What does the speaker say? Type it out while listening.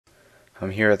I'm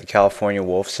here at the California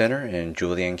Wolf Center in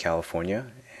Julian, California,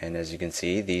 and as you can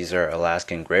see, these are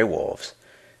Alaskan gray wolves.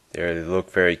 They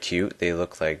look very cute. They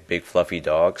look like big fluffy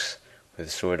dogs with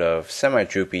sort of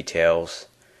semi-droopy tails,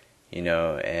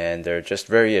 and they're just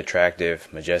very attractive,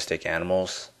 majestic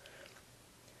animals.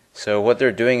 So what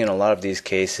they're doing in a lot of these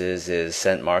cases is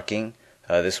scent marking.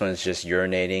 This one's just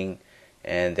urinating,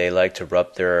 and they like to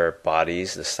rub their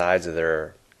bodies, the sides of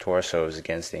their torsos,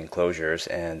 against the enclosures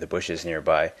and the bushes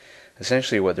nearby.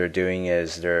 Essentially what they're doing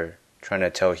is they're trying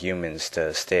to tell humans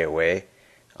to stay away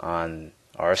on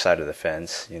our side of the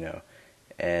fence,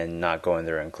 and not go in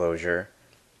their enclosure.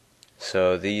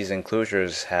 So these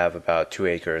enclosures have about 2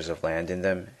 acres of land in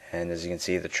them, and as you can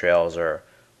see, the trails are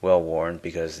well worn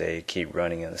because they keep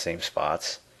running in the same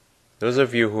spots. Those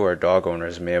of you who are dog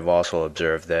owners may have also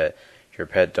observed that your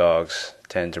pet dogs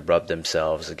tend to rub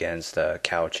themselves against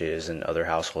couches and other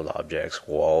household objects,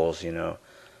 walls,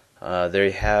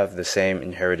 They have the same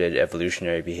inherited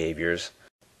evolutionary behaviors.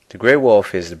 The gray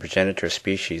wolf is the progenitor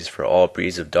species for all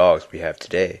breeds of dogs we have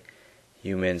today.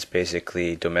 Humans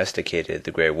basically domesticated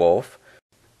the gray wolf.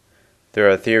 There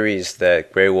are theories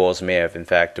that gray wolves may have in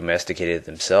fact domesticated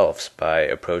themselves by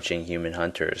approaching human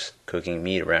hunters, cooking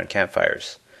meat around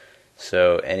campfires.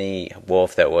 So any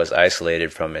wolf that was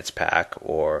isolated from its pack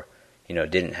or,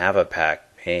 didn't have a pack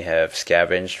may have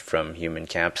scavenged from human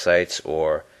campsites,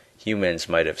 or humans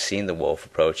might have seen the wolf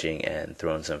approaching and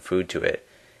thrown some food to it.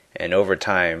 And over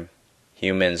time,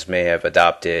 humans may have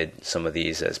adopted some of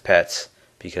these as pets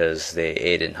because they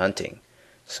aid in hunting.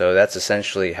 So that's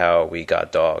essentially how we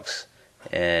got dogs.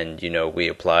 And, we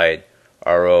applied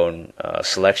our own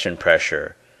selection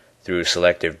pressure through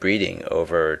selective breeding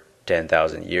over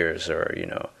 10,000 years, or,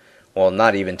 well,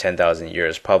 not even 10,000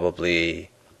 years, probably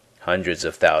hundreds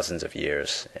of thousands of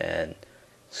years. And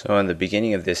so in the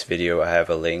beginning of this video, I have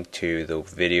a link to the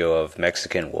video of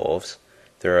Mexican wolves.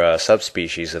 They're a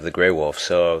subspecies of the gray wolf.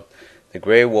 So the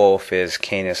gray wolf is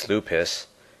Canis Lupus,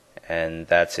 and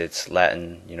that's its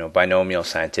Latin, binomial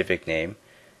scientific name.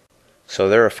 So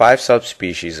there are 5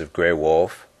 subspecies of gray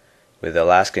wolf, with the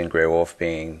Alaskan gray wolf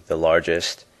being the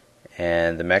largest,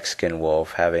 and the Mexican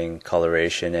wolf having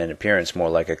coloration and appearance more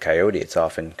like a coyote. It's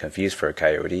often confused for a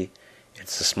coyote.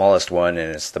 It's the smallest one,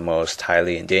 and it's the most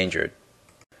highly endangered.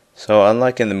 So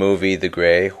unlike in the movie The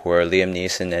Grey, where Liam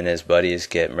Neeson and his buddies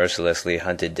get mercilessly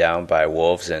hunted down by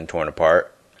wolves and torn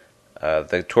apart,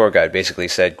 the tour guide basically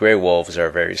said gray wolves are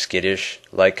very skittish.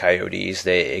 Like coyotes,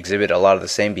 they exhibit a lot of the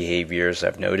same behaviors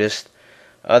I've noticed.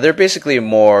 They're basically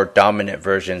more dominant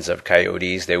versions of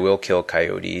coyotes. They will kill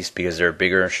coyotes because they're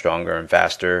bigger, stronger, and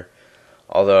faster.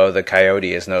 Although the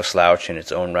coyote is no slouch in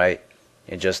its own right,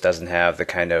 it just doesn't have the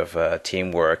kind of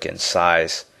teamwork and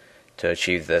size to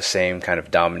achieve the same kind of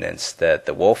dominance that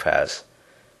the wolf has.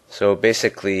 So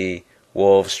basically,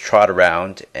 wolves trot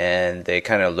around and they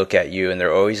kind of look at you, and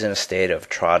they're always in a state of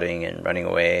trotting and running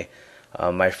away.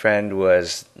 My friend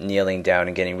was kneeling down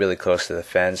and getting really close to the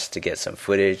fence to get some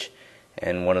footage,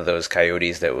 and one of those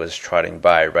coyotes that was trotting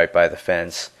by right by the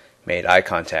fence made eye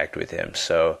contact with him.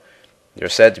 So they're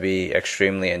said to be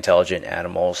extremely intelligent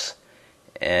animals,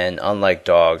 and unlike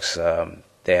dogs,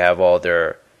 they have all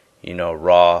their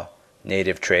raw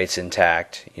native traits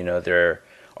intact.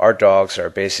 Our dogs are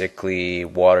basically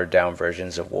watered down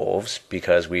versions of wolves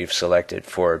because we've selected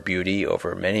for beauty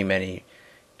over many, many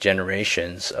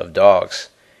generations of dogs.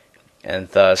 And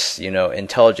thus,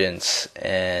 intelligence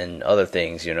and other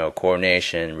things,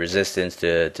 coordination, resistance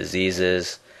to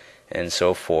diseases, and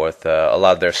so forth, a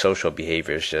lot of their social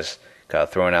behaviors just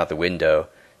got thrown out the window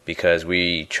because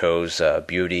we chose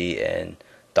beauty and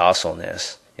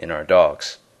docileness in our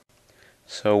dogs.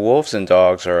 So wolves and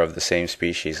dogs are of the same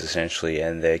species essentially,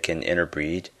 and they can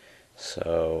interbreed.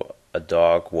 So a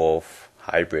dog-wolf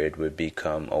hybrid would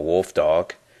become a wolf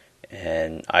dog,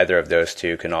 and either of those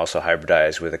two can also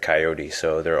hybridize with a coyote.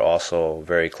 So they're also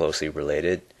very closely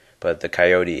related, but the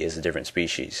coyote is a different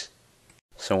species.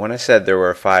 So when I said there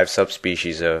were 5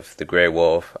 subspecies of the gray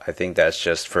wolf, I think that's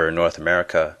just for North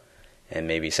America and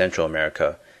maybe Central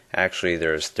America. Actually,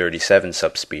 there's 37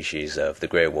 subspecies of the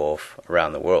gray wolf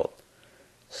around the world.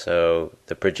 So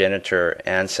the progenitor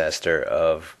ancestor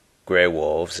of gray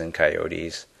wolves and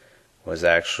coyotes was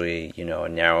actually, a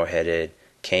narrow-headed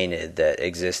canid that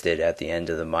existed at the end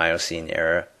of the Miocene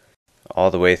era,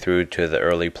 all the way through to the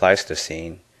early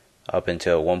Pleistocene, up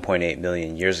until 1.8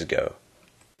 million years ago.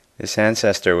 This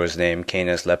ancestor was named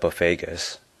Canis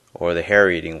Lupus, or the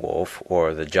hair-eating wolf,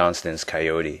 or the Johnston's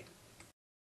coyote.